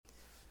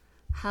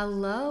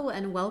Hello,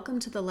 and welcome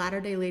to the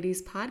Latter-day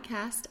Ladies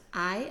podcast.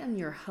 I am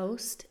your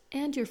host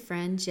and your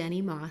friend, Jenny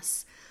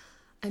Moss.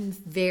 I'm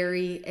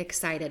very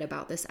excited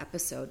about this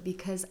episode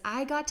because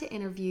I got to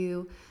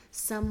interview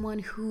someone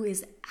who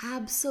is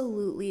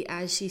absolutely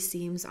as she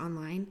seems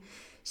online.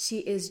 She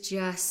is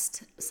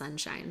just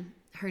sunshine.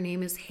 Her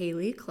name is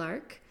Hayley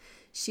Clark.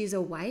 She's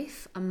a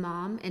wife, a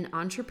mom, an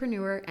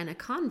entrepreneur, and a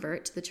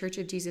convert to the Church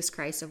of Jesus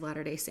Christ of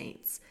Latter-day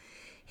Saints.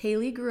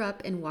 Hayley grew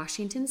up in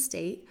Washington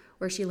State,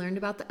 where she learned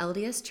about the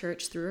LDS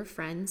Church through her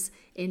friends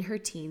in her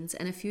teens,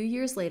 and a few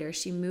years later,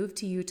 she moved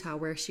to Utah,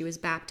 where she was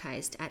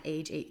baptized at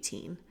age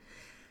 18.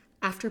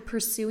 After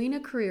pursuing a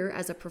career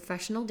as a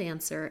professional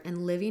dancer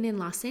and living in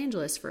Los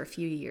Angeles for a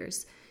few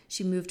years,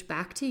 she moved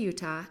back to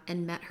Utah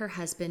and met her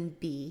husband,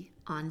 B,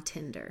 on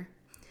Tinder.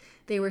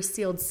 They were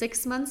sealed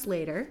 6 months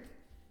later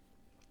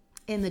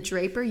in the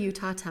Draper,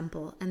 Utah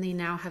temple, and they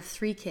now have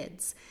 3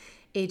 kids,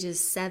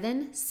 ages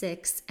 7,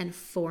 6, and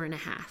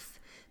 4.5,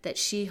 that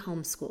she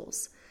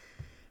homeschools.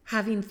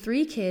 Having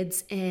 3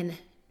 kids in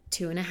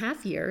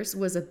 2.5 years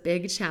was a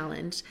big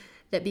challenge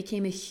that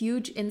became a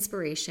huge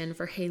inspiration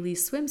for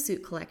Hayley's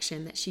swimsuit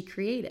collection that she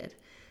created.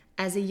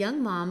 As a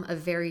young mom of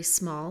very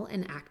small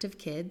and active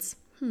kids,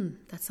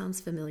 that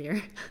sounds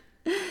familiar,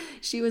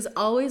 she was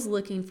always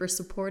looking for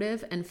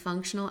supportive and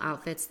functional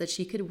outfits that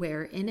she could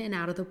wear in and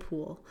out of the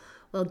pool.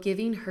 While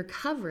giving her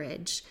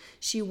coverage,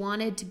 she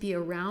wanted to be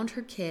around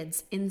her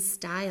kids in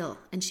style,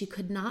 and she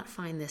could not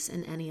find this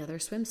in any other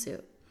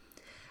swimsuit.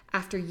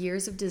 After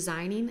years of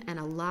designing and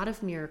a lot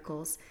of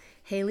miracles,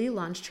 Hayley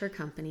launched her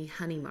company,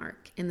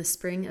 Honeymark, in the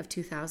spring of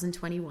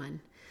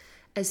 2021.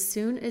 As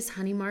soon as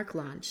Honeymark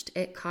launched,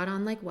 it caught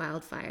on like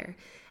wildfire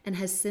and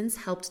has since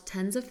helped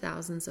tens of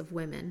thousands of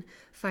women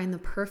find the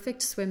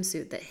perfect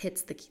swimsuit that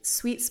hits the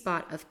sweet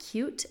spot of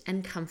cute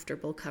and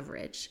comfortable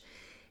coverage.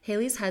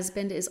 Hayley's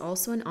husband is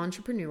also an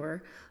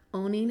entrepreneur,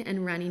 owning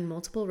and running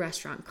multiple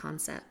restaurant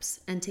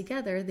concepts, and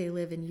together they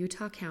live in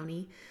Utah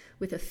County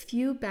with a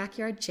few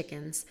backyard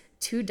chickens,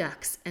 2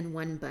 ducks, and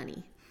 1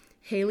 bunny.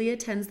 Hayley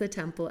attends the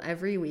temple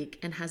every week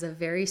and has a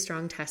very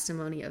strong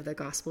testimony of the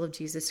gospel of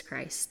Jesus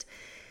Christ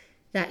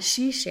that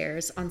she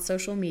shares on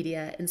social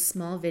media in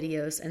small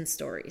videos and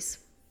stories.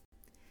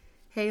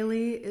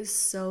 Hayley is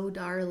so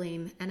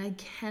darling, and I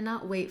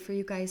cannot wait for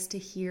you guys to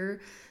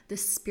hear the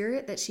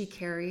spirit that she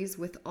carries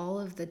with all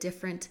of the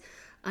different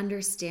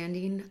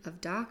understanding of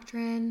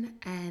doctrine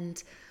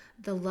and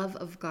the love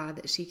of God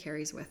that she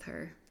carries with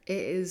her. It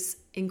is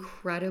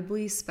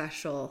incredibly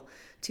special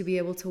to be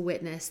able to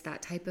witness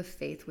that type of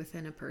faith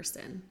within a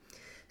person.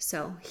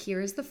 So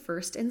here is the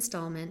first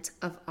installment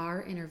of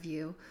our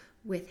interview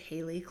with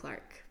Hayley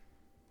Clark.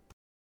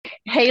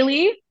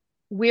 Hayley,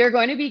 we are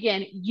going to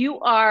begin. You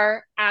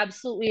are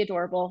absolutely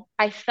adorable.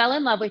 I fell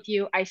in love with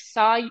you. I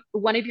saw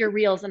one of your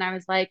reels and I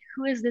was like,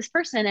 who is this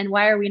person and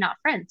why are we not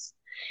friends?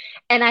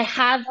 And I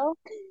have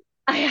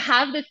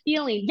the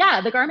feeling, yeah,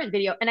 the garment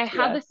video, and I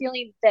have the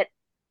feeling that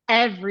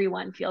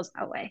everyone feels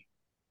that way.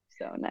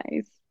 So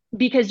nice.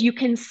 Because you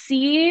can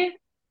see,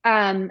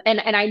 and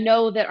I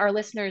know that our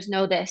listeners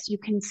know this, you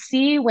can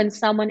see when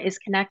someone is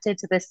connected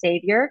to the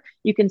Savior.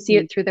 You can see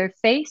it through their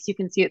face, you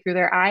can see it through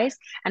their eyes.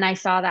 And I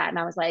saw that and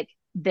I was like,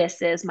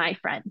 this is my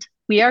friend.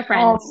 We are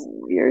friends.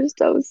 Oh, you're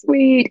so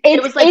sweet.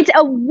 It's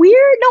a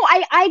weird, no,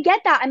 I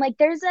get that. I'm like,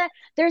 there's a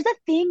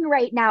thing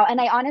right now. And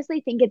I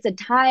honestly think it's a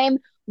time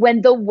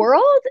when the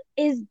world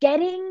is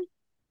getting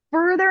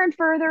further and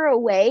further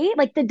away.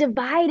 Like the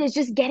divide is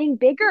just getting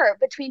bigger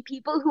between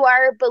people who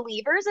are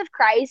believers of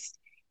Christ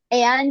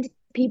and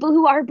people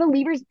who are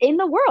believers in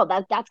the world.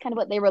 That's kind of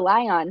what they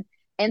rely on.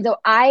 And so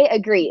I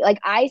agree. Like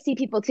I see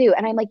people too.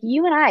 And I'm like,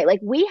 you and I, like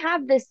we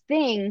have this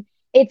thing.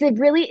 It's a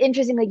really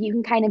interesting, like you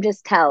can kind of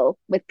just tell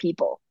with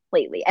people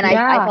lately. And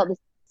I felt the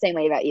same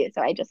way about you.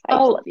 So I just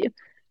love you.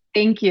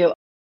 Thank you.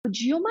 Would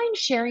you mind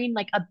sharing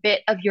like a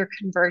bit of your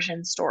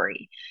conversion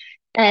story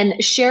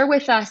and share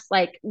with us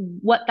like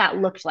what that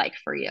looked like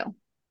for you?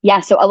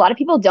 Yeah. So a lot of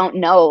people don't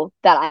know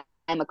that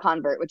I'm a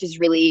convert, which is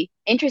really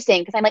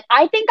interesting because I'm like,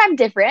 I think I'm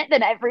different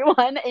than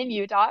everyone in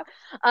Utah.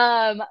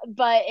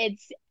 But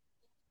it's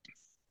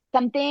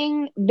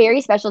something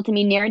very special to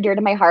me, near and dear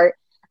to my heart.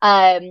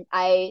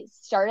 I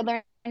started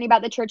learning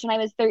about the church when I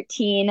was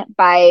 13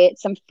 by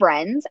some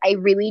friends. I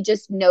really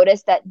just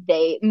noticed that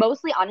they,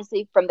 mostly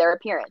honestly from their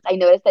appearance, I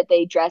noticed that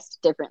they dressed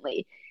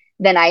differently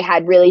than I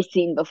had really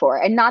seen before.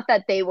 And not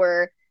that they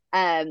were,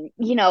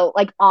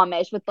 like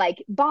Amish with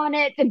like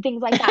bonnets and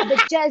things like that,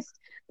 but just,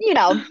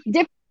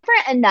 different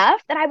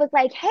enough that I was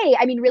like, hey,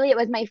 I mean, really, it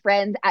was my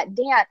friends at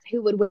dance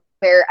who would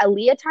wear a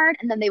leotard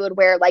and then they would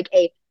wear like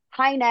a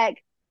high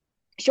neck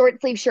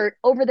short sleeve shirt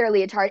over their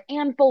leotard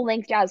and full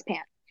length jazz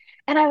pants.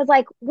 And I was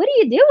like, what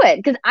are you doing?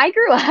 Because I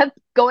grew up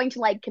going to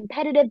like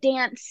competitive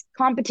dance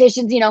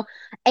competitions,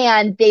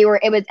 and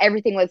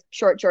everything was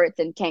short shorts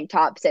and tank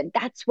tops. And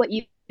that's what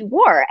you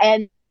wore.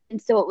 And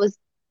so it was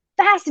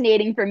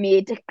fascinating for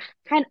me to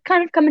kind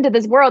of come into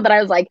this world that I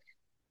was like,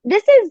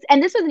 this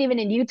wasn't even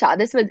in Utah.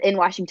 This was in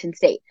Washington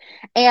State.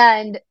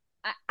 And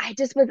I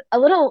just was a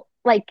little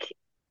like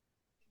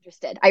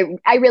interested.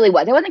 I really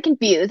was. I wasn't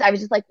confused. I was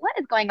just like, what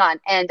is going on?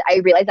 And I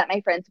realized that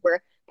my friends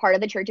were part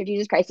of the Church of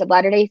Jesus Christ of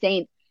Latter-day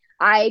Saints.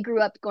 I grew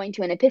up going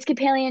to an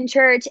Episcopalian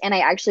church, and I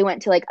actually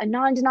went to like a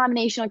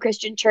non-denominational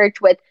Christian church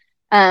with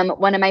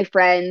one of my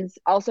friends,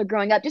 also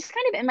growing up just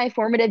kind of in my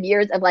formative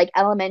years of like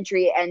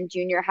elementary and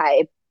junior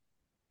high.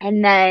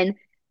 And then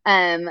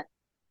um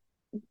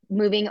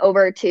moving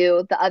over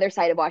to the other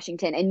side of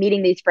Washington and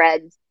meeting these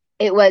friends,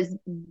 it was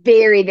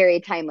very,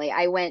 very timely.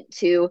 I went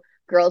to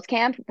girls'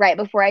 camp right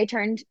before I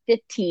turned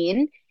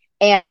 15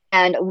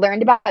 and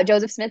learned about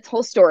Joseph Smith's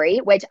whole story,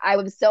 which I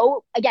was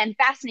so, again,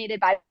 fascinated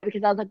by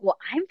because I was like, well,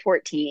 I'm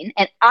 14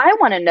 and I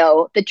want to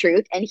know the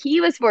truth. And he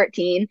was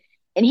 14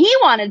 and he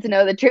wanted to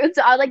know the truth.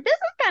 So I was like, this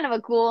is kind of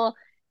a cool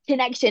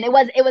connection. It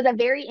was a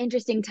very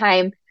interesting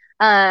time.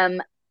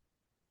 Um,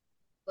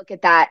 Look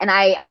at that. And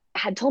I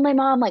had told my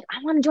mom, like,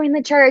 I want to join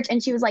the church.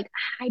 And she was like,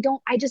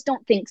 I just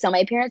don't think so.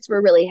 My parents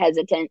were really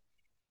hesitant,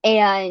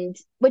 and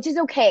which is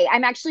okay.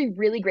 I'm actually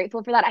really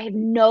grateful for that. I have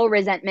no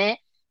resentment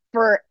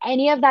for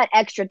any of that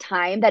extra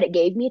time that it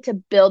gave me to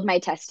build my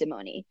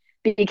testimony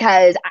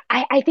because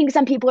I think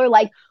some people are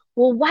like,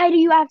 well, why do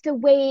you have to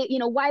wait?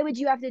 Why would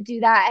you have to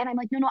do that? And I'm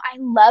like, no, I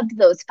loved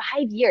those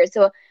 5 years.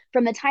 So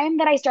from the time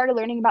that I started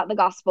learning about the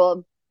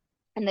gospel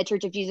and the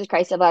Church of Jesus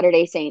Christ of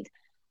Latter-day Saints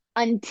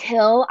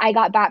until I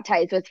got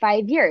baptized was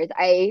 5 years.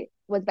 I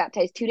was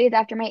baptized 2 days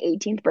after my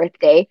 18th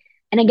birthday.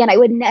 And again, I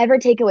would never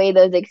take away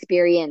those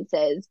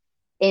experiences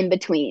in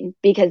between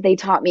because they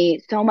taught me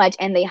so much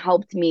and they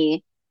helped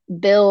me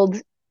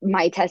build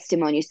my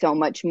testimony so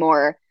much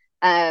more.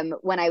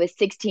 When I was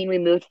 16, we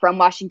moved from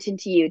Washington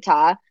to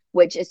Utah,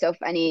 which is so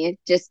funny.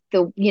 Just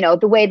the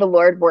way the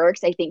Lord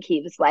works. I think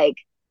he was like,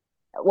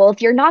 well,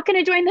 if you're not going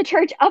to join the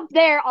church up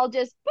there, I'll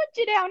just put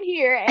you down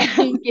here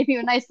and give you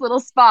a nice little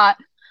spot.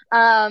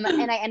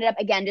 And I ended up,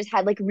 again, just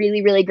had like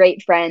really, really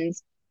great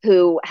friends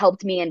who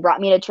helped me and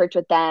brought me to church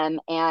with them.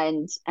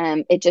 And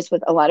it just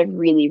was a lot of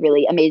really,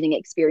 really amazing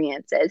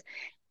experiences.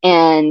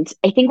 And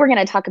I think we're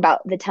going to talk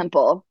about the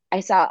temple. I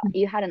saw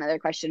you had another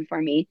question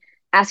for me.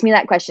 Ask me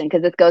that question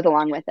because this goes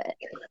along with it.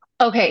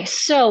 Okay,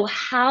 so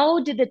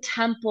how did the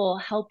temple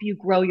help you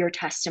grow your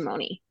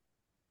testimony?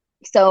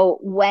 So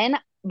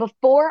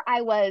before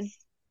I was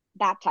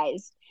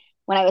baptized,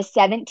 when I was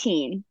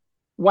 17,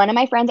 one of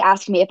my friends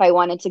asked me if I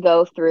wanted to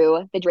go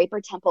through the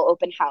Draper Temple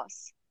open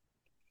house.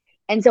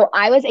 And so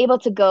I was able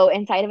to go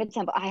inside of a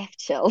temple. I have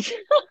chills.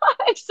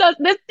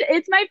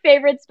 It's my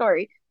favorite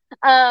story.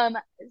 Um,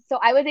 so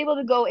I was able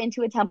to go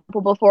into a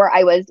temple before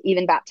I was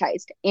even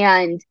baptized.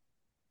 And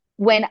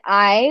when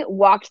I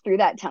walked through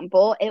that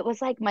temple, it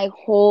was like my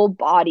whole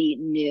body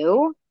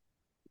knew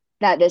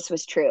that this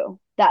was true,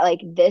 that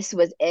like this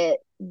was it.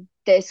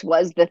 This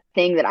was the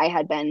thing that I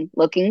had been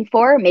looking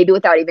for, maybe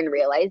without even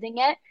realizing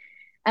it.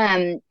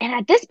 And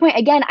at this point,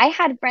 again, I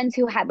had friends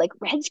who had like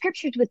read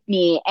scriptures with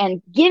me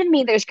and given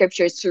me their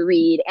scriptures to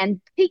read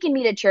and taken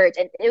me to church.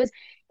 And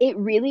it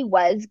really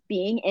was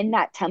being in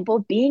that temple,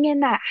 being in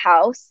that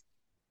house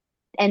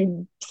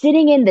and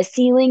sitting in the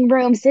ceiling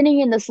room, sitting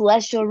in the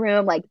celestial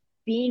room, like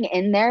being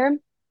in there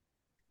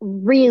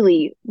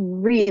really,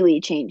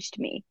 really changed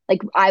me.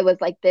 Like I was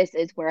like, this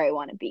is where I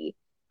want to be.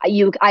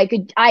 I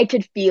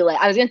could feel it.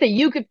 I was gonna say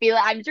you could feel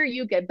it. I'm sure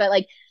you could, but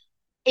like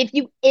if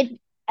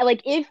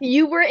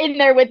you were in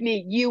there with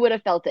me, you would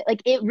have felt it.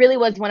 Like it really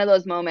was one of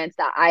those moments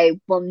that I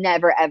will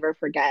never ever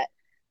forget.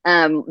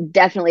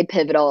 Definitely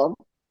pivotal.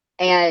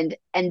 And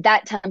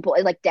that temple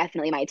is like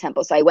definitely my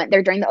temple. So I went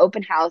there during the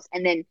open house,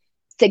 and then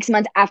 6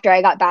 months after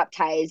I got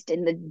baptized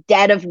in the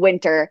dead of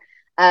winter,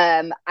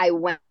 I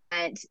went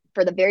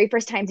for the very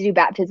first time to do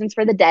baptisms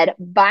for the dead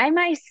by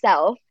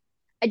myself.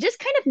 I just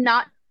kind of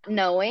not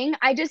knowing.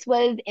 I just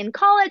was in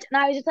college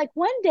and I was just like,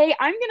 one day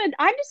I'm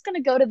just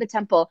gonna go to the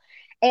temple.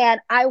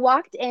 And I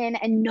walked in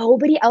and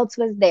nobody else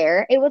was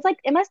there. It was like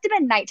it must have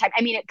been nighttime.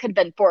 I mean, it could have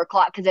been 4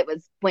 o'clock because it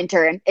was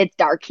winter and it's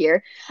dark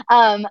here.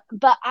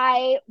 But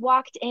I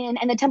walked in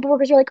and the temple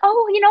workers were like,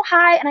 oh,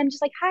 hi. And I'm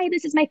just like, hi,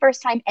 this is my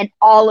first time. And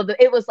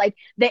it was like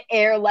the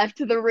air left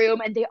the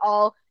room and they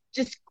all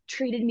just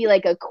treated me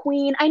like a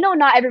queen. I know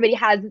not everybody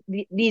has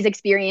these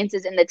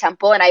experiences in the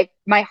temple, and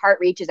my heart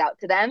reaches out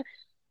to them.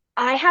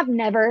 I have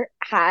never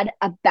had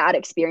a bad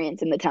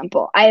experience in the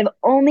temple. I have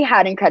only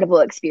had incredible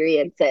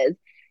experiences.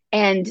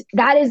 And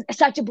that is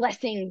such a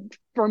blessing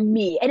for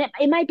me. And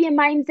it might be a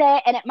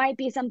mindset and it might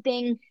be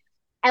something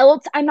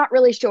else. I'm not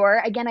really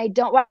sure. Again, I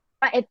don't want,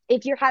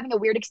 if you're having a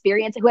weird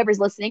experience, whoever's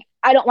listening,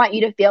 I don't want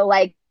you to feel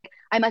like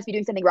I must be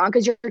doing something wrong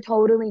because you're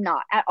totally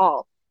not at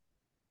all.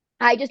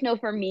 I just know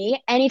for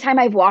me, anytime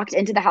I've walked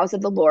into the house of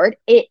the Lord,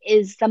 it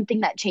is something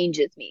that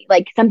changes me.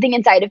 Like something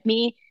inside of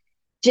me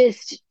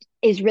just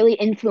is really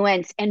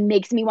influenced and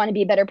makes me want to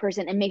be a better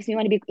person and makes me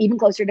want to be even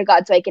closer to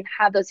God so I can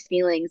have those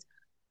feelings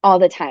all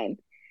the time.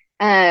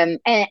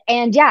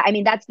 And yeah, I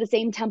mean, that's the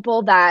same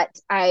temple that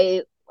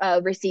I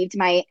received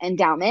my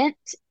endowment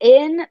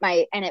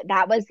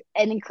that was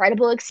an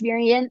incredible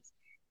experience.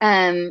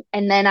 And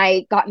then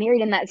I got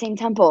married in that same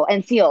temple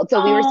and sealed.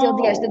 So we were sealed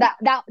together. So Oh,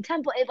 that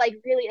temple, it like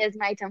really is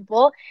my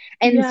temple.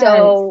 And yes.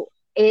 so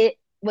it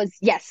was,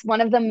 yes,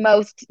 one of the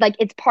most, like,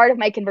 it's part of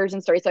my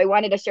conversion story. So I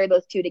wanted to share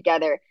those two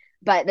together.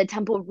 But the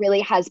temple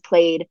really has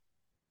played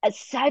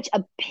such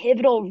a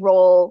pivotal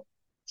role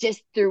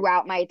just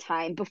throughout my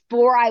time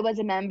before I was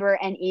a member.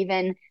 And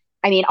even,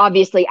 I mean,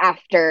 obviously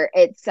after.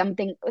 It's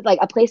something like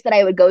a place that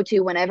I would go to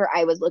whenever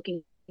I was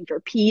looking for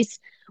peace,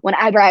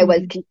 whenever I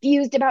was Mhm.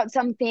 confused about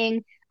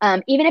something.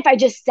 Even if I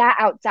just sat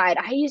outside,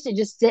 I used to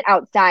just sit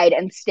outside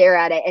and stare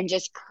at it and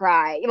just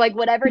cry. Like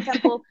whatever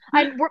temple,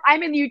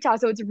 I'm in Utah,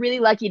 so it's really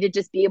lucky to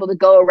just be able to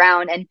go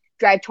around and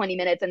drive 20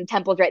 minutes, and the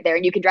temple's right there,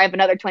 and you can drive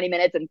another 20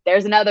 minutes and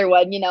there's another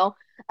one, you know.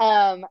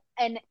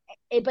 And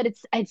but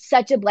it's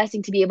such a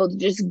blessing to be able to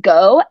just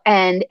go,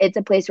 and it's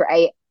a place where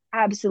I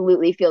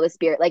absolutely feel the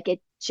spirit. Like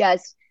it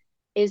just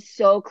is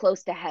so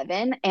close to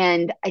heaven,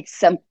 and it's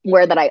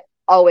somewhere that I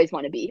always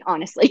want to be,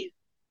 honestly.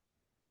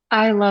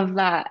 I love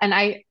that. And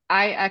I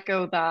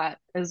echo that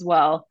as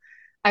well.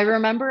 I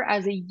remember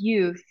as a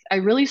youth, I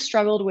really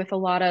struggled with a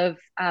lot of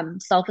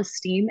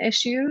self-esteem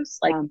issues.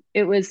 Like Yeah.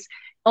 it was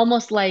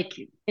almost like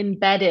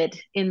embedded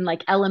in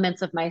like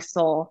elements of my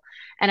soul.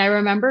 And I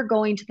remember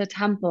going to the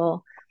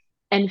temple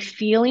and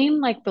feeling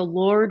like the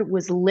Lord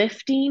was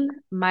lifting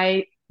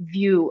my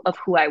view of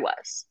who I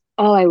was.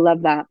 Oh, I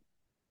love that.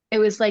 It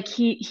was like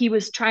he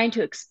was trying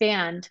to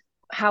expand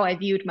how I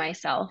viewed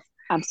myself.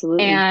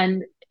 Absolutely.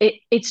 And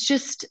it's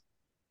just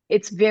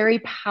it's very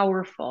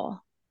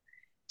powerful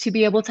to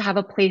be able to have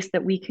a place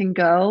that we can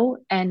go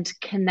and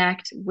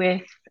connect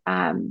with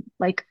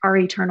like our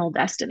eternal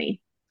destiny.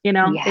 You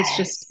know,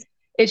 Yes.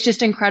 it's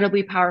just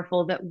incredibly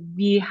powerful that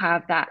we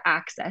have that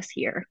access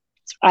here.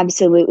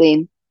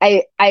 Absolutely.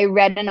 I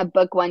read in a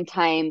book one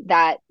time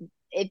that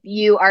if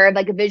you are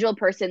like a visual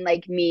person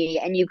like me,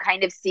 and you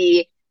kind of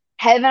see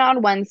heaven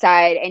on one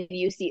side and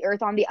you see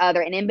earth on the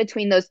other, and in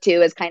between those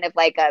two is kind of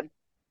like a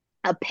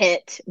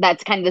pit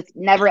that's kind of this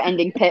never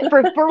ending pit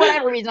for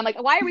whatever reason. I'm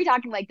like, why are we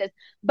talking like this?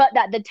 But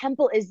that the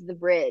temple is the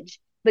bridge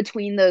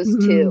between those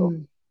two.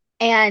 Mm,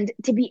 And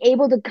to be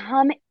able to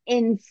come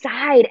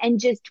inside and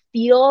just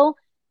feel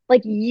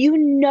like, you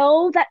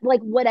know, that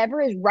like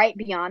whatever is right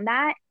beyond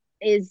that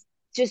is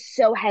just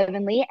so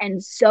heavenly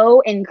and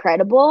so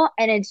incredible.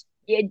 And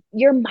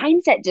your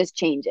mindset just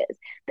changes.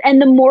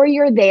 And the more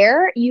you're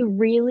there, you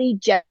really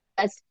just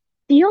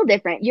feel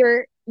different.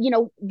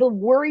 The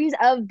worries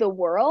of the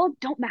world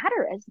don't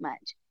matter as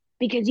much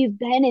because you've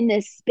been in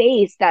this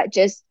space that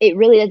just, it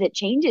really does, it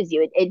changes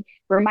you. It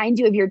reminds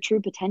you of your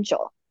true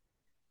potential.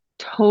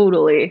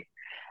 totally.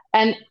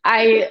 And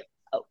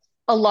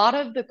a lot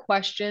of the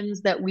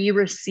questions that we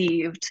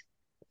received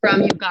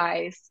from you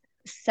guys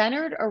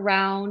centered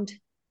around,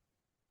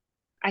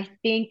 I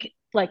think,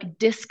 like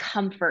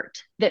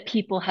discomfort that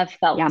people have Yeah.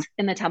 felt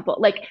in the temple.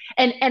 Like,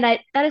 and I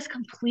that is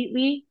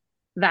completely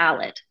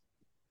valid.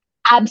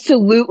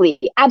 Absolutely.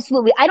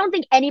 Absolutely. I don't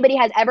think anybody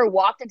has ever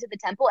walked into the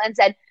temple and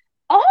said,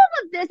 all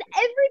of this,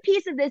 every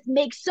piece of this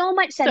makes so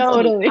much sense to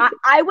me. Totally.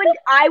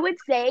 I would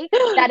say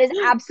that is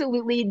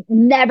absolutely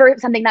never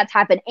something that's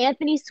happened.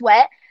 Anthony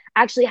Sweat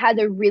actually has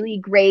a really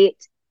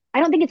great, I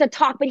don't think it's a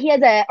talk, but he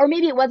has or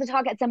maybe it was a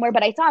talk at somewhere,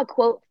 but I saw a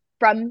quote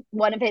from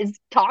one of his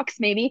talks,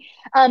 maybe.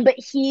 But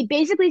he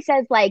basically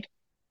says, like,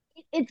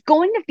 it's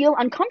going to feel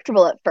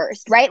uncomfortable at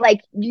first, right?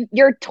 Like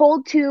you're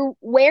told to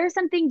wear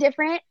something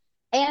different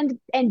and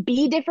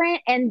be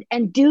different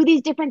and do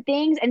these different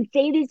things and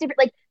say these different,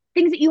 like,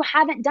 things that you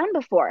haven't done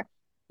before.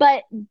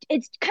 But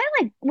it's kind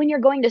of like when you're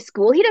going to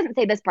school. He doesn't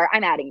say this part,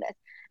 I'm adding this.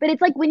 But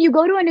it's like when you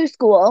go to a new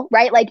school,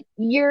 right? Like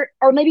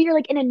or maybe you're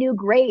like in a new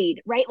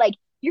grade, right? Like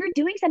you're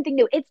doing something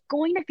new. It's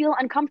going to feel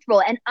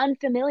uncomfortable and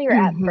unfamiliar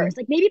at Hmm. first.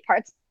 Like maybe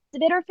parts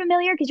of it are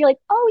familiar because you're like,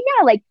 oh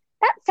yeah, like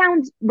that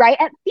sounds right.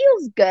 It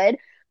feels good.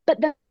 But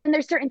then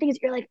there's certain things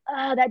that you're like,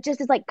 oh, that just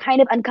is like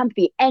kind of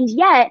uncomfy. And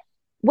yet,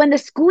 when the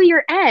school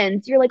year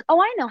ends, you're like, oh,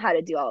 I know how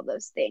to do all of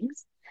those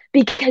things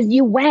because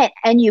you went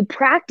and you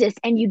practiced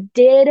and you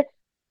did,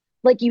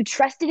 like, you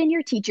trusted in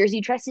your teachers,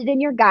 you trusted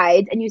in your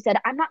guides, and you said,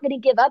 I'm not going to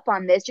give up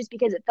on this just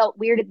because it felt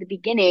weird at the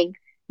beginning.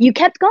 You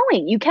kept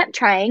going, you kept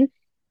trying.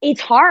 It's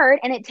hard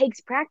and it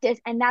takes practice.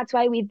 And that's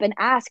why we've been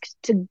asked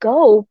to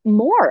go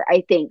more,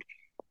 I think.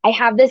 I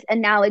have this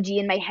analogy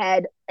in my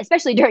head,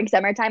 especially during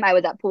summertime. I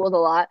was at pools a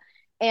lot.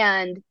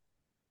 And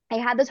I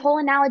had this whole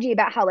analogy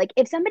about how, like,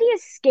 if somebody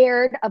is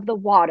scared of the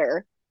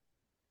water,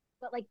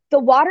 but like the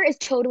water is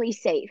totally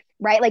safe,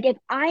 right? Like if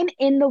I'm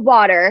in the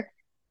water,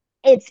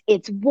 it's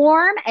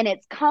warm and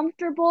it's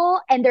comfortable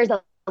and there's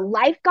a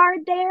lifeguard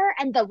there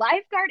and the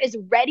lifeguard is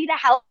ready to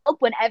help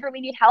whenever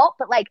we need help,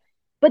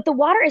 but the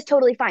water is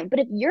totally fine. But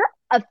if you're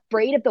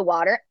afraid of the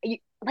water,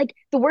 like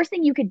the worst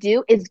thing you could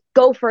do is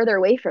go further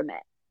away from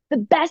it. The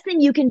best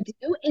thing you can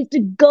do is to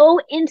go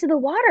into the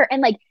water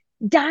and like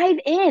dive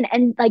in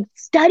and like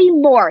study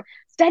more.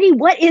 Study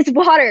what is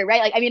water,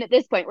 right? Like, I mean, at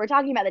this point, we're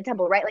talking about the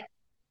temple, right? Like,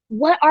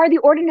 what are the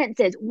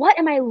ordinances? What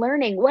am I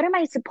learning? What am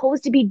I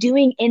supposed to be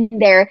doing in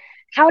there?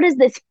 How does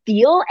this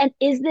feel? And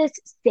is this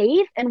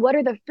safe? And what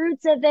are the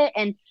fruits of it?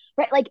 And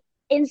right, like,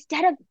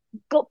 instead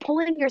of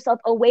pulling yourself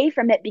away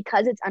from it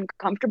because it's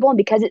uncomfortable and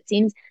because it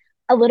seems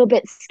a little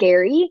bit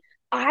scary,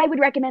 I would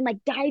recommend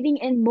like diving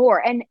in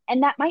more. And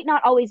that might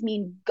not always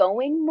mean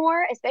going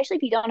more, especially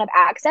if you don't have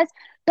access,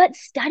 but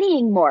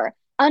studying more,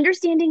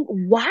 understanding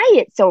why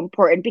it's so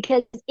important,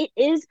 because it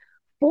is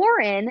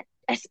foreign,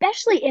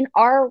 especially in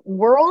our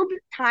world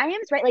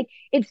times, right? Like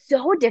it's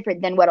so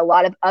different than what a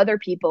lot of other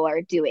people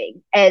are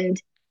doing.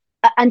 And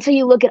until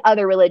you look at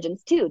other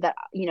religions too, that,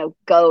 you know,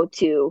 go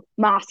to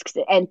mosques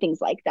and things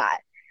like that.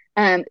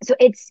 So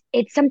it's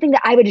something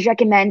that I would just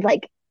recommend,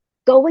 like,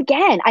 go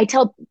again. I've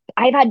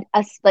had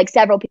like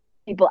several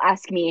people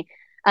ask me,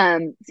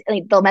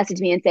 like they'll message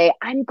me and say,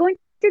 I'm going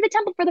through the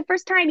temple for the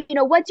first time, you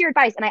know, what's your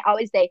advice? And I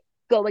always say,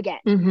 go again.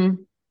 Mm-hmm.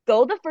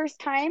 Go the first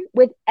time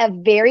with a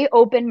very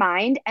open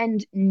mind,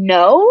 and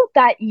know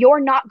that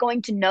you're not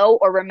going to know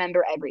or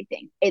remember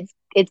everything. It's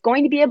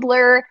going to be a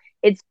blur.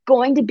 It's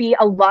going to be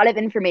a lot of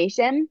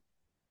information.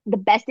 The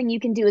best thing you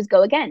can do is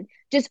go again.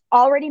 Just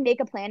already make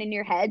a plan in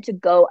your head to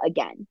go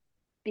again,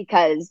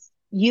 because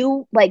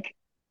you like,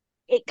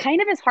 it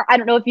kind of is hard. I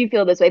don't know if you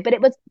feel this way, but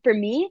it was for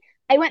me.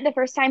 I went the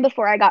first time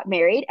before I got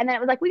married, and then it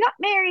was like we got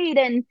married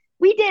and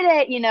we did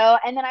it, you know.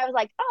 And then I was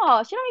like,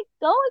 oh, should I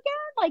go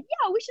again? Like,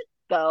 yeah, we should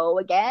go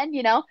again,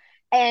 you know.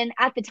 And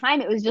at the time,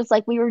 it was just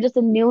like we were just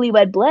a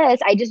newlywed bliss.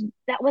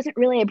 That wasn't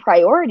really a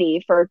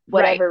priority for Right.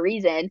 whatever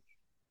reason.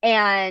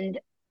 And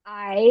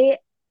I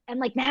am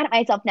like mad at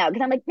myself now,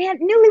 because I'm like, man,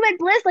 newlywed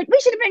bliss, like we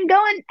should have been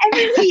going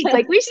every week.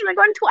 Like we should have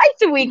been going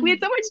twice a week. We had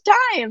so much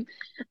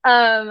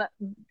time.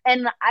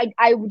 And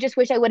I just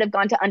wish I would have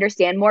gone to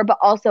understand more, but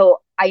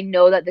also I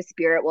know that the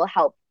Spirit will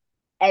help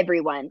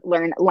everyone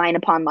learn line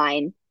upon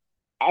line.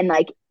 And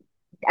like,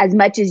 as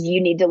much as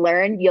you need to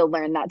learn, you'll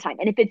learn that time.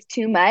 And if it's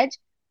too much,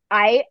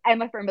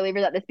 I'm a firm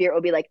believer that the Spirit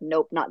will be like,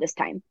 nope, not this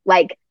time.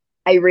 Like,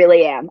 I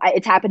really am.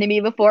 It's happened to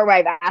me before where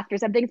I've asked for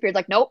something, Spirit's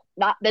like, nope,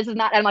 not this is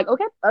not. And I'm like,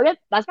 okay,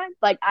 that's fine.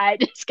 Like, I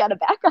just gotta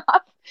back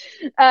off.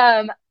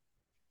 Um,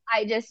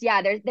 I just,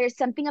 yeah, there's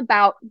something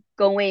about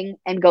going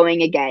and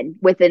going again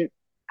with an,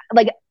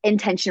 like,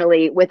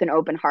 intentionally with an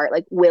open heart,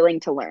 like willing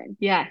to learn.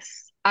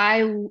 Yes.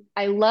 I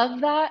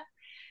love that.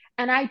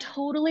 And I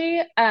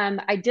totally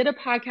I did a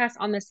podcast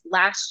on this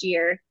last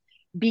year,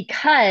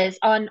 because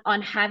on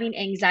having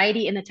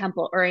anxiety in the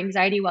temple, or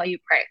anxiety while you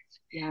pray.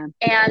 Yeah.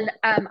 And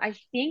I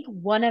think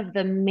one of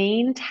the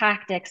main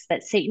tactics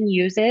that Satan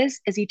uses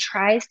is he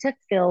tries to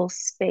fill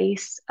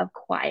space of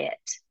quiet,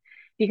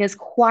 because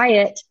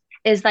quiet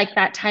is like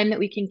that time that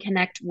we can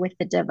connect with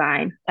the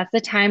divine. That's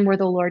the time where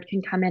the Lord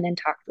can come in and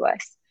talk to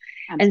us.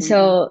 And Absolutely.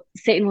 so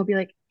Satan will be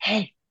like,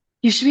 "Hey,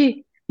 you should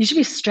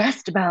be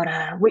stressed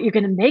about what you're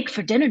going to make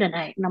for dinner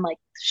tonight." And I'm like,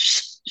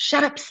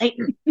 Shut up,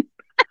 Satan.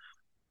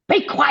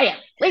 Be quiet.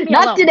 Leave me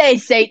Not alone." today,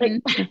 Like,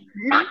 Satan.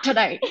 not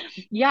today.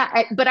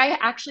 Yeah. But I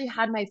actually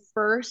had my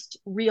first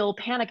real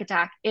panic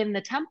attack in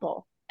the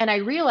temple. And I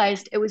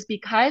realized it was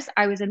because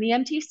I was in the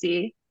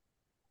MTC.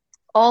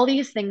 All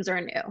these things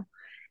are new.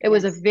 It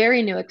was a Yes.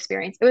 very new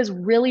experience. It was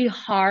really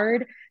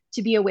hard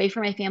to be away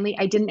from my family.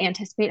 I didn't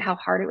anticipate how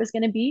hard it was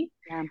going to be.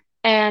 Yeah.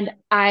 And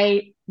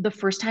the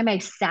first time I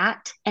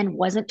sat and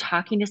wasn't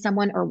talking to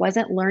someone, or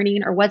wasn't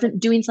learning, or wasn't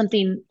doing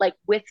something like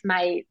with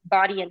my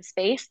body and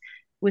space,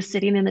 was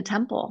sitting in the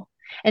temple.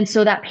 And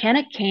so that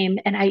panic came,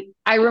 and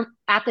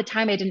at the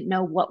time I didn't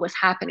know what was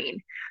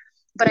happening,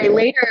 but I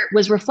later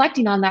was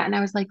reflecting on that, and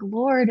I was like,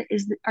 Lord,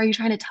 are you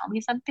trying to tell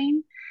me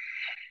something?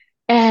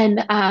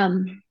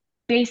 And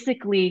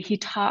basically, he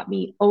taught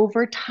me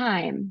over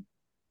time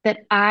that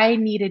I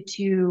needed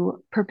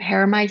to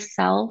prepare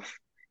myself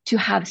to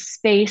have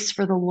space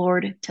for the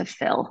Lord to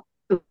fill.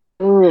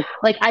 Ooh.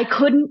 Like I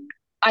couldn't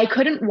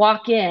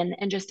walk in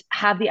and just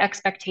have the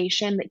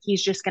expectation that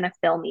he's just going to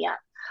fill me up.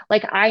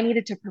 Like I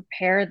needed to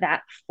prepare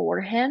that for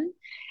him,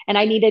 and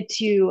I needed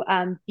to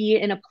be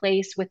in a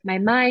place with my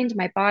mind,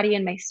 my body,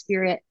 and my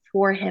spirit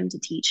for him to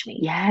teach me.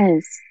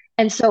 Yes.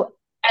 And so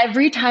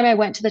every time I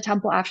went to the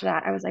temple after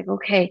that, I was like,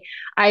 okay,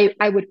 I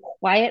would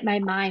quiet my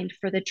mind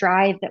for the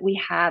drive that we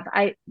have.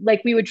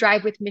 We would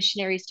drive with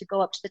missionaries to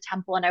go up to the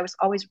temple, and I was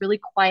always really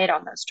quiet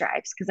on those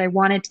drives because I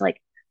wanted to like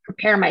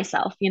prepare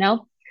myself, you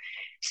know?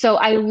 So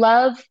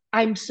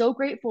I'm so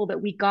grateful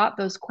that we got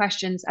those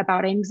questions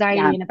about Yeah.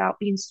 anxiety and about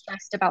being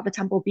stressed about the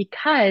temple,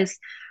 because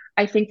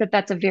I think that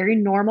that's a very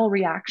normal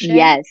reaction,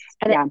 Yes.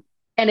 and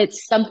Yeah.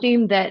 it's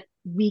something that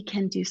we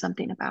can do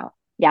something about.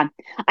 Yeah.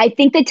 I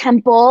think the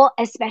temple,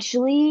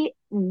 especially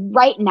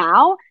right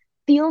now,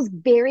 feels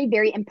very,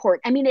 very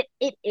important. I mean,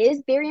 it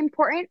is very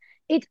important.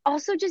 It's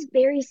also just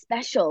very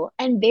special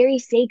and very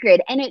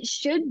sacred. And it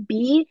should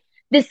be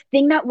this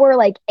thing that we're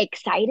like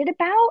excited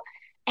about.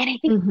 And I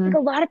think like, Mm-hmm.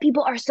 a lot of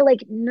people are still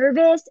like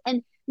nervous,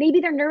 and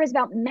maybe they're nervous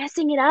about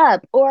messing it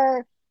up,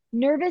 or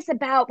nervous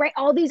about, right,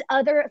 all these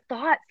other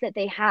thoughts that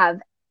they have.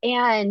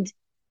 And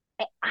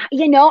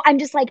you know, I'm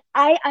just like,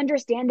 I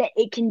understand that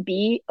it can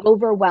be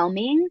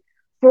overwhelming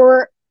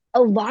for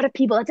a lot of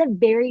people. That's a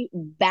very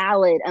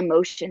valid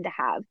emotion to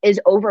have,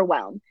 is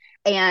overwhelm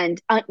and,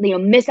 you know,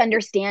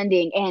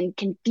 misunderstanding and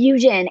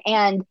confusion.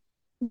 And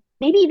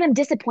maybe even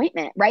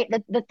disappointment, right?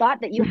 The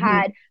thought that you Hmm.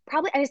 had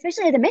probably, and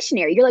especially as a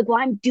missionary, you're like, well,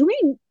 I'm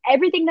doing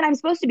everything that I'm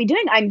supposed to be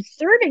doing. I'm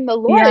serving the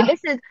Lord. Yeah.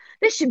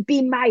 This should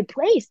be my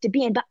place to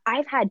be in. But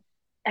I've had,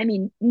 I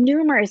mean,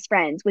 numerous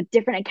friends with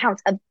different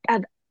accounts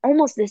of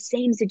almost the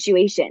same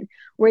situation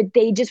where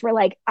they just were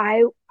like,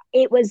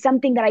 it was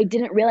something that I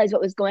didn't realize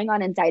what was going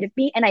on inside of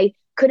me and I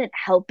couldn't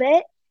help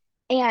it.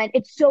 And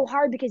it's so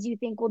hard because you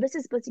think, well, this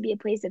is supposed to be a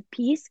place of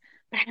peace.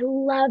 But I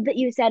love that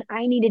you said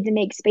I needed to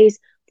make space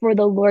for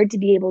the Lord to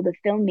be able to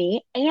fill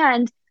me.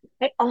 And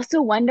I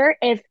also wonder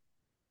if,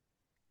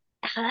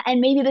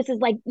 and maybe this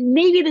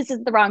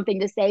is the wrong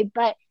thing to say,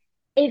 but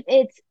if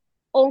it's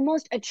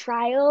almost a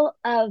trial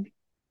of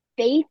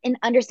faith and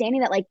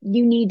understanding that like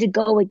you need to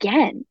go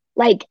again.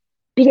 Like,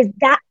 because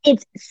that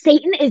it's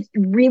Satan is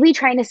really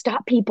trying to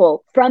stop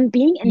people from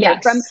being in there,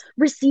 from Yes.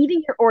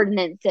 receiving your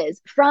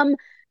ordinances, from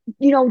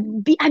being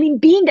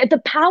there,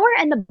 the power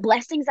and the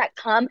blessings that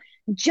come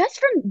just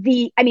from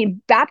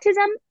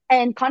baptism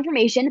and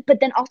confirmation, but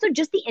then also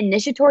just the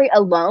initiatory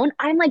alone.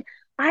 I'm like,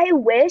 I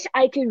wish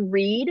I could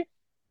read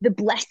the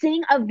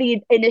blessing of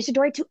the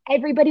initiatory to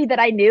everybody that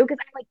I knew because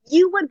I'm like,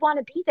 you would want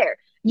to be there.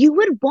 You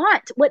would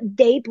want what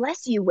they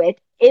bless you with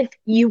if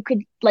you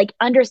could like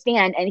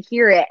understand and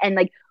hear it and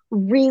like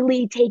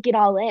really take it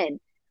all in.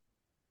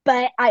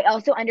 But I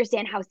also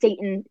understand how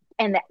Satan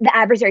and the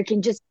adversary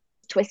can just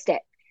twist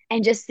it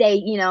and just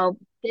say,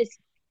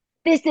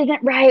 this isn't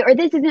right, or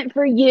this isn't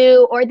for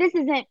you, or this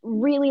isn't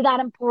really that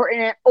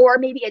important, or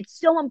maybe it's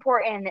so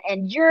important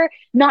and you're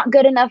not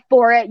good enough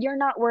for it. You're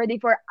not worthy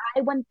for it.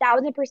 I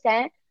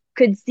 1000%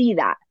 could see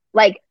that.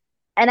 Like,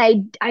 and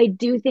I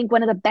do think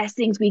one of the best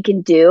things we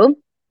can do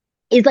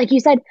is like you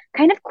said,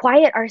 kind of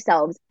quiet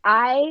ourselves.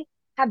 I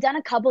have done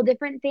a couple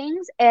different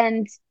things,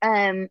 and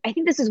I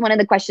think this is one of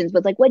the questions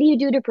was like, what do you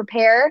do to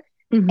prepare?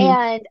 Hmm.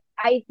 And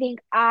I think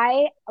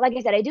like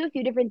I said, I do a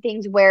few different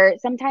things where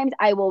sometimes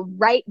I will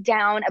write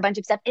down a bunch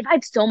of stuff. If I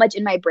have so much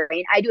in my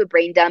brain, I do a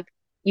brain dump,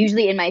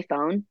 usually in my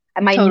phone.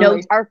 And my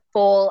notes Totally. are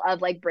full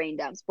of like brain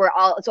dumps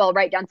so I'll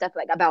write down stuff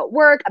like about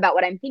work, about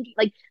what I'm thinking,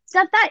 like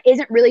stuff that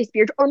isn't really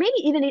spiritual, or maybe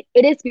even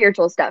it is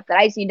spiritual stuff that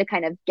I just need to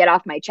kind of get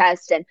off my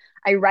chest. And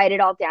I write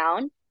it all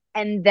down.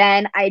 And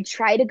then I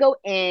try to go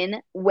in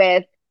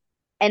with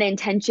an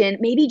intention,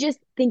 maybe just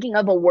thinking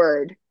of a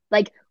word.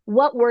 Like,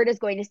 what word is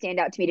going to stand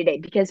out to me today?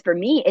 Because for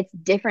me, it's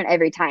different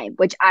every time,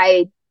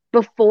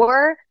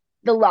 before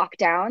the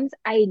lockdowns,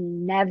 I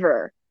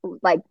never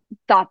like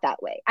thought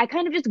that way. I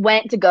kind of just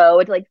went to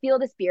go to like feel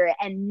the spirit.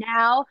 And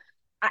now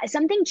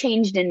something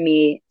changed in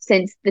me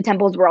since the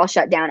temples were all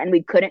shut down and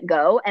we couldn't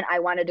go. And I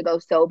wanted to go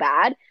so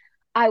bad.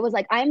 I was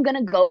like, I'm going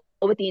to go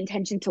with the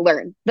intention to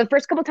learn. The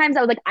first couple times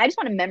I was like, I just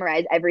want to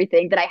memorize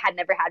everything that I had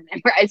never had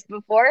memorized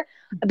before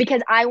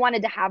because I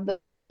wanted to have those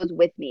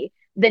with me.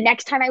 The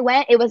next time I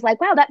went, it was like,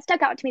 wow, that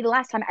stuck out to me the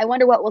last time. I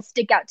wonder what will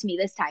stick out to me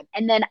this time.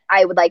 And then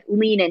I would like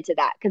lean into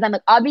that because I'm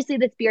like, obviously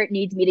the spirit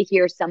needs me to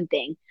hear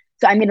something.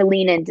 So I'm going to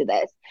lean into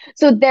this.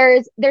 So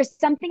there's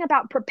something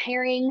about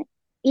preparing,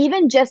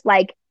 even just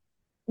like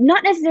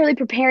not necessarily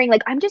preparing,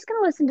 like I'm just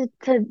going to listen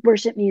to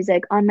worship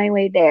music on my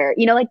way there.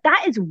 Like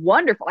that is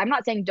wonderful. I'm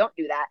not saying don't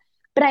do that,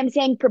 but I'm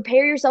saying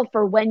prepare yourself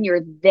for when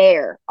you're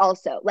there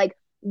also. Like,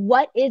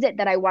 what is it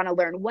that I want to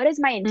learn? What is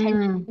my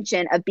Mm.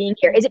 intention of being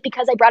here? Is it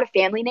because I brought a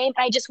family name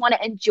and I just want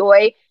to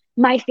enjoy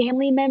my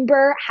family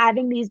member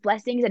having these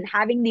blessings and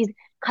having these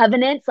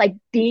covenants like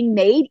being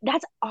made?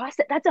 That's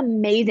awesome. That's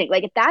amazing.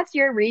 Like, if that's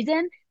your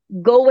reason,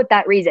 go with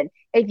that reason.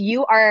 If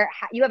you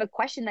have a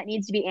question that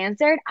needs to be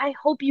answered, I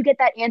hope you get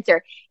that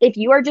answer. If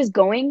you are just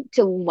going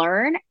to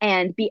learn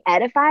and be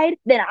edified,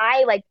 then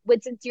I like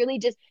would sincerely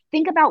just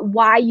think about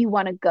why you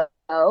want to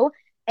go.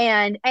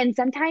 And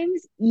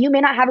sometimes you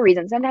may not have a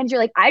reason. Sometimes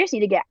you're like, I just need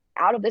to get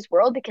out of this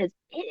world because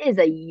it is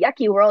a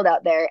yucky world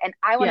out there and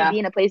I want to Yeah. be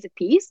in a place of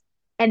peace.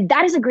 And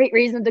that is a great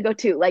reason to go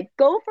too. Like,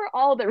 go for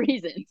all the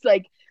reasons.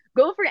 Like,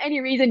 go for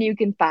any reason you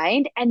can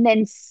find and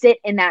then sit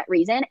in that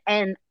reason.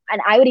 And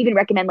I would even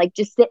recommend like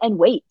just sit and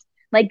wait.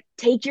 Like,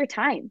 take your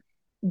time,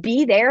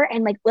 be there,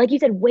 and like you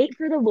said, wait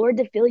for the Lord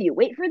to fill you,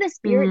 wait for the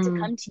spirit to Mm.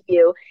 come to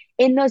you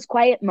in those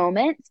quiet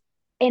moments.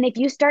 And if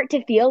you start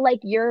to feel like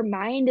your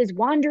mind is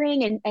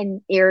wandering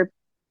and you're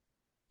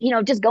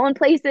just going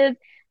places,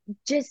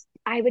 just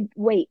I would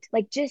wait,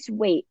 like just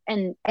wait,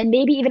 and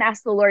maybe even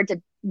ask the Lord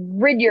to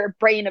rid your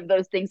brain of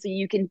those things so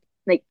you can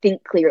like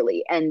think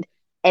clearly and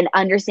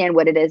understand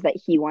what it is that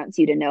he wants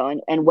you to know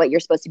and what you're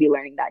supposed to be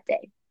learning that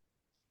day.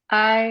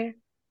 I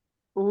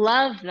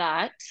love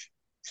that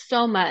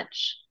so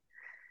much.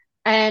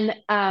 And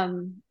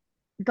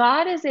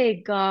God is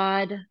a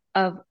God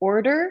of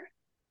order,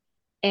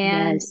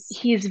 and Yes.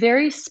 he's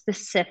very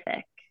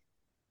specific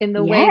in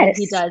the way that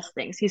he Yes. does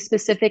things. He's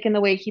specific in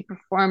the way he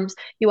performs.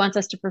 He wants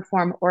us to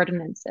perform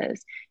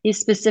ordinances. He's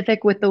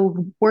specific with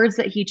the words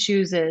that he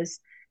chooses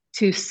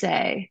to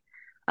say,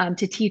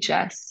 to teach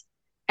us.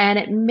 And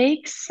it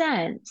makes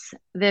sense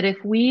that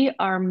if we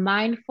are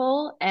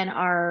mindful and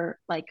are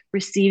like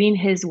receiving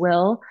his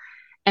will,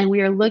 and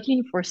we are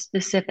looking for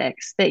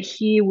specifics, that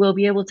he will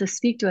be able to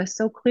speak to us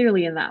so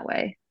clearly in that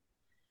way.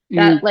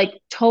 That like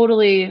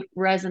totally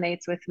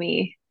resonates with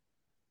me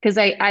because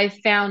I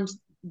found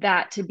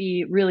that to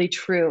be really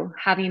true,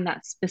 having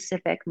that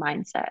specific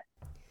mindset.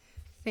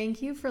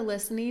 Thank you for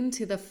listening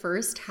to the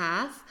first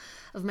half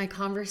of my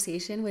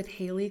conversation with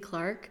Hayley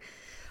Clark.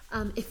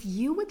 If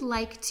you would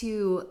like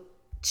to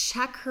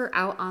check her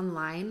out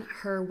online,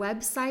 her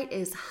website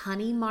is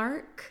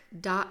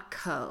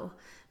honeymark.co.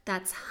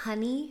 That's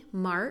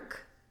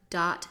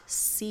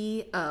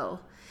honeymark.co.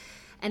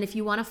 And if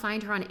you want to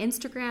find her on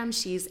Instagram,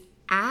 she's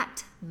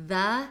at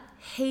the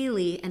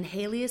Hayley, and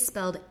Hayley is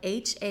spelled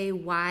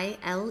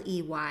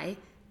Hayley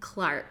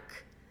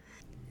Clark.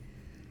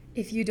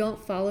 If you don't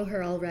follow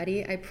her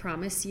already, I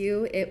promise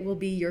you it will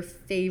be your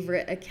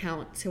favorite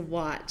account to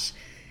watch.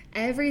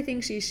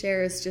 Everything she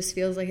shares just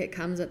feels like it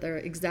comes at the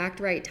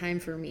exact right time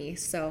for me.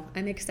 So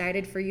I'm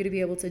excited for you to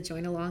be able to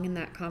join along in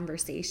that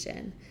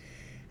conversation.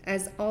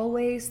 As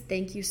always,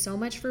 thank you so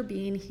much for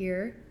being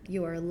here.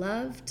 You are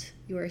loved,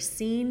 you are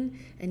seen,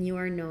 and you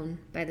are known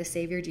by the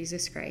Savior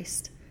Jesus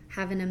Christ.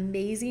 Have an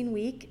amazing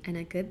week and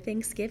a good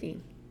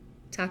Thanksgiving.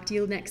 Talk to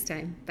you next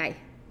time. Bye.